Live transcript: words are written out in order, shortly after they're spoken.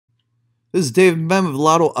This is Dave Mem of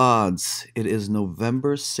Lottodds. It is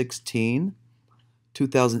November 16,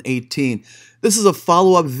 2018. This is a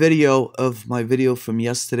follow-up video of my video from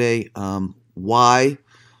yesterday. Why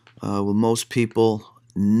will most people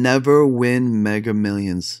never win Mega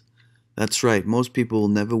Millions? That's right. Most people will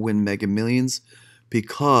never win Mega Millions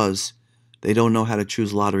because they don't know how to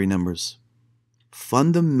choose lottery numbers.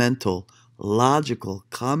 Fundamental, logical,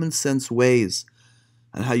 common sense ways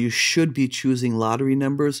on how you should be choosing lottery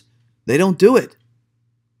numbers. They don't do it.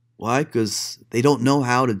 Why? Because they don't know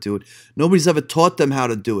how to do it. Nobody's ever taught them how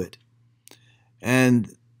to do it.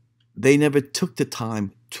 And they never took the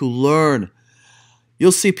time to learn.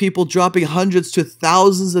 You'll see people dropping hundreds to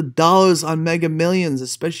thousands of dollars on Mega Millions,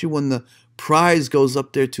 especially when the prize goes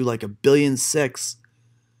up there to like $1.6 billion,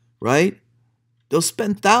 right? They'll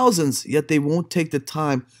spend thousands, yet they won't take the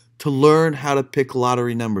time to learn how to pick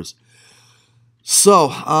lottery numbers. So,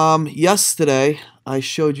 yesterday, I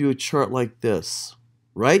showed you a chart like this,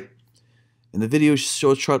 right? In the video, show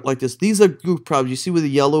a chart like this. These are group problems. You see where the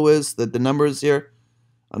yellow is, the numbers here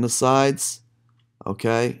on the sides?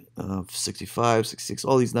 Okay, 65, 66,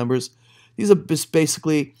 all these numbers. These are just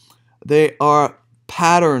basically, they are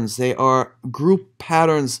patterns. They are group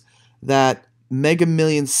patterns that Mega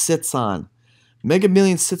Millions sits on. Mega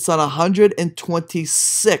Millions sits on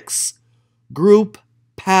 126 group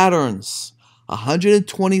patterns.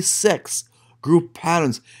 126 group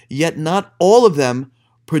patterns, yet not all of them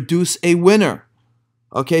produce a winner.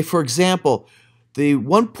 Okay, for example, the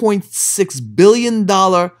 $1.6 billion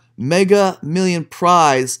Mega Million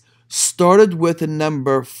prize started with a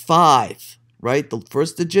number 5, right? The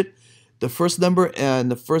first digit, the first number, and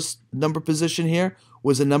the first number position here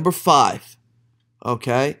was a number 5,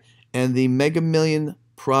 okay? And the Mega Million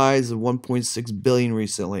prize of $1.6 billion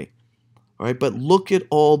recently. All right, but look at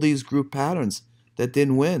all these group patterns that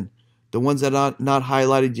didn't win. The ones that are not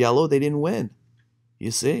highlighted yellow, they didn't win. You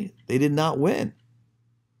see? They did not win.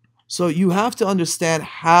 So you have to understand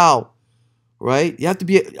how, right? You have to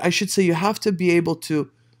be, I should say, you have to be able to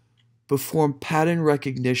perform pattern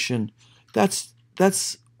recognition. That's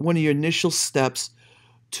one of your initial steps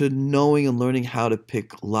to knowing and learning how to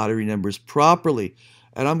pick lottery numbers properly.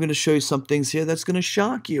 And I'm going to show you some things here that's going to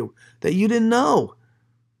shock you that you didn't know.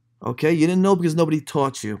 Okay, you didn't know because nobody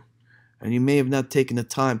taught you. And you may have not taken the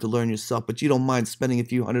time to learn yourself, but you don't mind spending a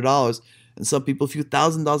few $100s, and some people a few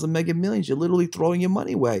 $1,000s on Mega Millions. You're literally throwing your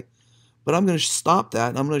money away. But I'm going to stop that,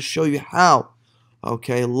 and I'm going to show you how.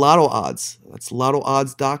 Okay, Lottodds. That's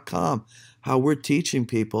Lottodds.com. How we're teaching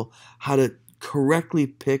people how to correctly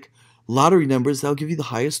pick lottery numbers that'll give you the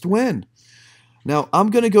highest win. Now,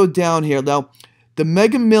 I'm going to go down here. Now, the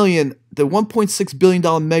Mega Million, the $1.6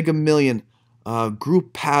 billion Mega Million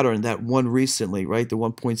group pattern that won recently, right? The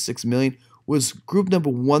 1.6 million was group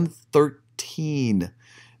number 113.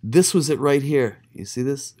 This was it right here. You see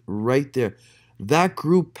this? Right there. That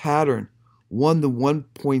group pattern won the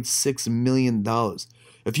 $1.6 million.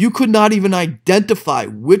 If you could not even identify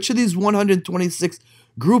which of these 126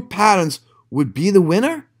 group patterns would be the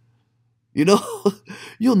winner, you know,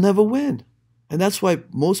 you'll never win. And that's why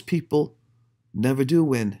most people never do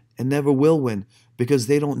win and never will win, because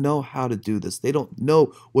they don't know how to do this. They don't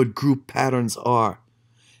know what group patterns are.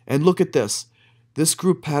 And look at this. This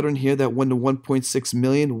group pattern here that won the 1.6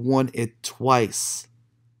 million won it twice.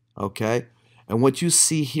 Okay? And what you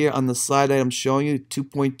see here on the side that I'm showing you,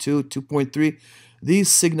 2.2, 2.3, these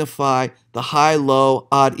signify the high, low,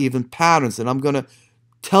 odd, even patterns. And I'm going to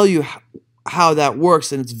tell you how that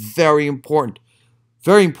works, and it's very important.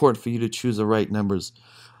 Very important for you to choose the right numbers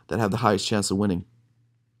that have the highest chance of winning.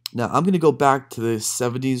 Now, I'm going to go back to the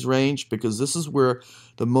 70s range because this is where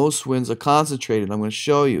the most wins are concentrated. I'm going to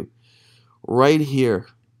show you right here.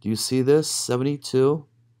 Do you see this? 72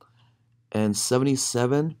 and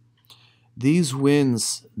 77. These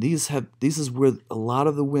wins, this is where a lot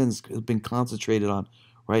of the wins have been concentrated on,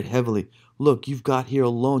 right, heavily. Look, you've got here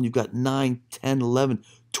alone, you've got 9, 10, 11,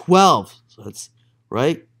 12. So that's,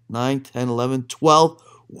 right, 9, 10, 11, 12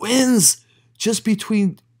 wins just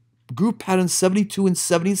between group patterns 72 and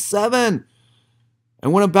 77.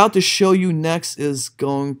 And what I'm about to show you next is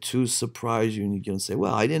going to surprise you, and you're going to say,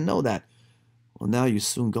 well, I didn't know that. Well, now you're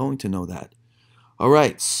soon going to know that. All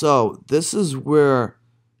right, so this is where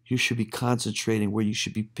you should be concentrating, where you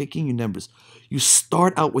should be picking your numbers. You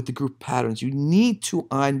start out with the group patterns. You need to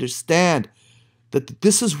understand that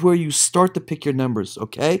this is where you start to pick your numbers,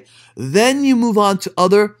 okay? Then you move on to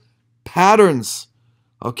other patterns.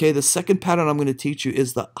 Okay, the second pattern I'm going to teach you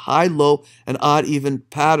is the high, low, and odd, even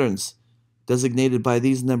patterns designated by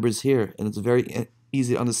these numbers here, and it's very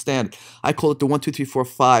easy to understand. I call it the 1, 2, 3, 4,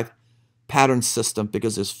 5 pattern system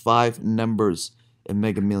because there's 5 numbers in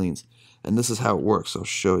Megamillions. And this is how it works. I'll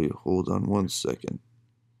show you. Hold on one second.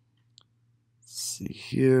 Let's see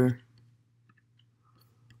here.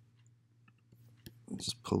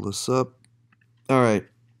 Just pull this up. All right.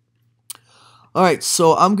 All right,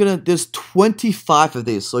 so there's 25 of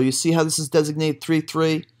these. So you see how this is designated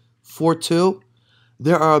 3342?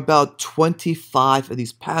 There are about 25 of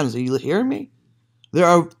these patterns. Are you hearing me? There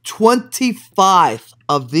are 25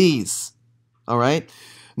 of these. All right.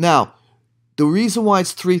 Now, the reason why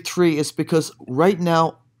it's 33 is because right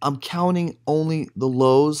now I'm counting only the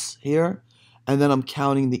lows here, and then I'm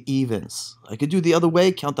counting the evens. I could do the other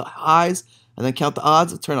way, count the highs, and then count the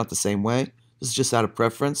odds. It'll turn out the same way. This is just out of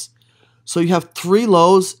preference. So you have 3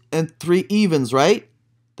 lows and 3 evens, right?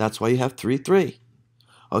 That's why you have 3, 3.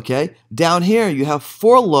 Okay? Down here, you have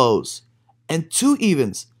 4 lows and 2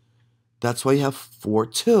 evens. That's why you have 4,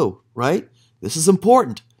 2, right? This is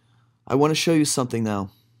important. I want to show you something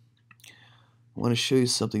now. I want to show you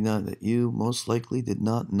something now that you most likely did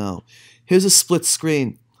not know. Here's a split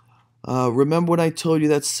screen. Remember when I told you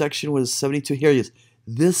that section was 72? Here it is.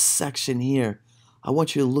 This section here. I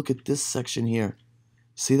want you to look at this section here.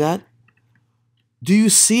 See that? Do you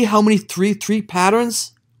see how many 3, 3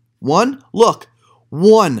 patterns? 1? Look.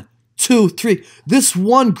 1, 2, 3. This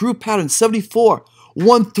one group pattern, 74,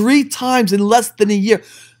 won 3 times in less than a year.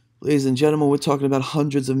 Ladies and gentlemen, we're talking about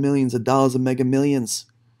hundreds of millions of dollars of Megamillions.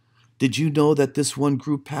 Did you know that this one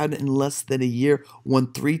group pattern in less than a year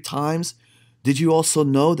won 3 times? Did you also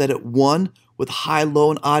know that it won with high,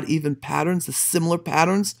 low, and odd, even patterns, the similar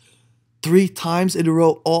patterns, 3 times in a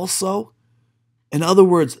row also? In other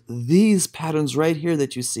words, these patterns right here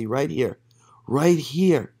that you see, right here,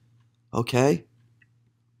 okay,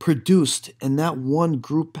 produced, in that one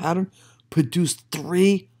group pattern, produced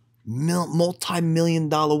 3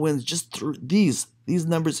 multi-million-dollar wins just through these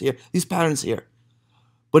numbers here, these patterns here.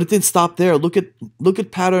 But it didn't stop there. Look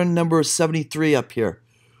at pattern number 73 up here.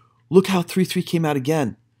 Look how 3, 3 came out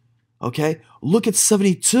again. Okay? Look at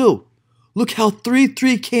 72. Look how 3,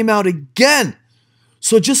 3 came out again.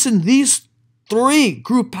 So just in these 3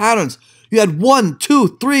 group patterns, you had 1,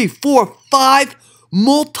 2, 3, 4, 5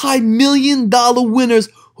 multi-million-dollar winners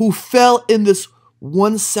who fell in this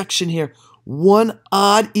one section here. One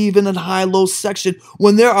odd, even, and high-low section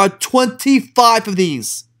when there are 25 of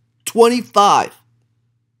these. 25.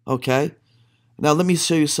 Okay? Now let me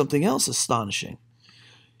show you something else astonishing.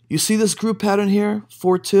 You see this group pattern here?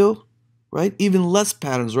 4, 2, right? Even less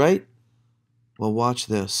patterns, right? Well, watch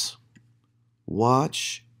this.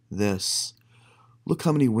 Watch this. Look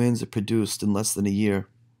how many wins it produced in less than a year.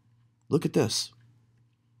 Look at this.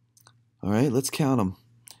 All right, let's count them.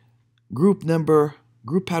 Group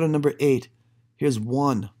pattern number 8. Here's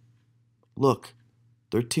 1. Look,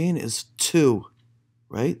 13 is 2,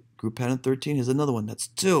 right? Group pattern 13, here's another one. That's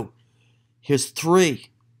 2. Here's 3.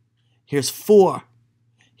 Here's 4.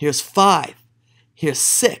 Here's 5. Here's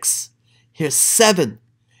 6. Here's 7.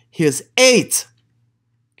 Here's 8.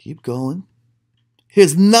 Keep going.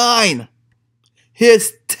 Here's 9.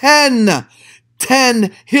 Here's 10.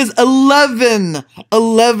 10. Here's 11.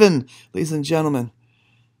 11. Ladies and gentlemen,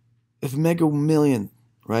 if Megamillion,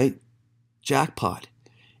 right, jackpot,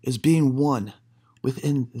 is being won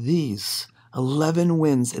within these 11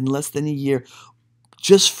 wins in less than a year,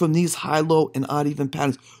 just from these high, low, and odd, even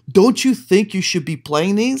patterns, don't you think you should be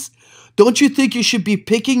playing these? Don't you think you should be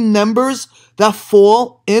picking numbers that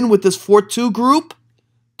fall in with this 4-2 group?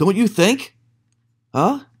 Don't you think?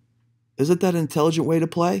 Huh? Isn't that an intelligent way to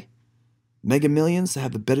play? Megamillions to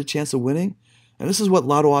have a better chance of winning? And this is what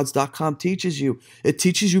Lottodds.com teaches you. It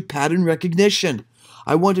teaches you pattern recognition.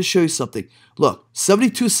 I want to show you something. Look,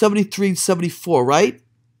 72, 73, 74, right?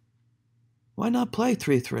 Why not play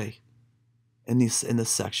 3, 3 in this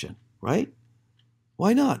section, right?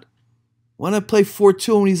 Why not? Why not play 4,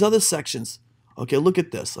 2 in these other sections? Okay, look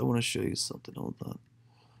at this. I want to show you something. Hold on.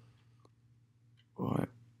 All right.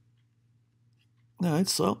 All right,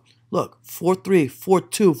 so look, 4, 3, 4,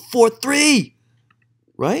 2, 4, 3,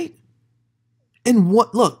 right? And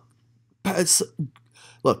what? Look, this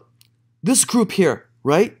group here,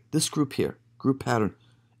 right? This group here, group pattern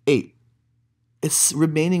 8. It's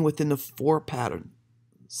remaining within the 4 pattern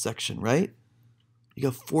section, right? You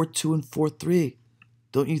got 4, 2, and 4, 3.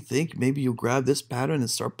 Don't you think maybe you'll grab this pattern and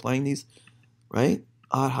start playing these, right?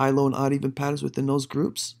 Odd, high, low, and odd, even patterns within those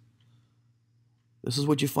groups. This is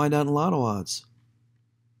what you find out in Lottodds.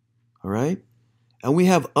 All right? And we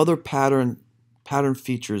have other pattern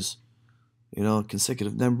features, you know,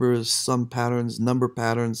 consecutive numbers, sum patterns, number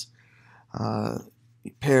patterns,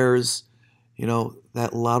 pairs. You know,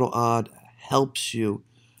 that Lottodds helps you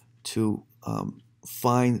to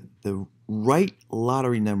find the right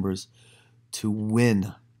lottery numbers to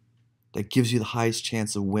win, that gives you the highest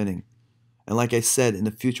chance of winning. And like I said, in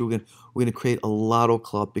the future, we're gonna create a lotto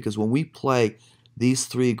club, because when we play these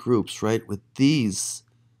three groups, right, with these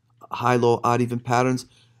high, low, odd, even patterns,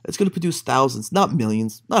 it's going to produce thousands, not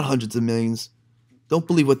millions, not hundreds of millions. Don't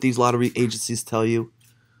believe what these lottery agencies tell you.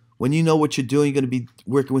 When you know what you're doing, you're going to be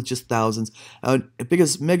working with just thousands.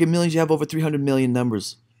 Because Mega Millions, you have over 300 million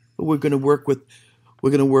numbers. But we're going to work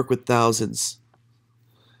with thousands.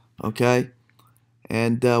 Okay?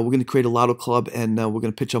 And we're going to create a lotto club, and we're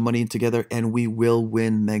going to pitch our money in together, and we will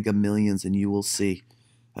win Mega Millions, and you will see.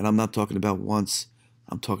 And I'm not talking about once.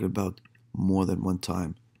 I'm talking about more than one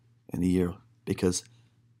time in a year, because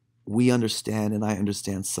we understand, and I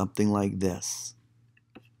understand something like this.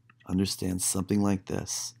 Understand something like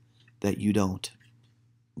this that you don't.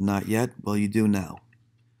 Not yet? Well, you do now.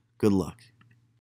 Good luck.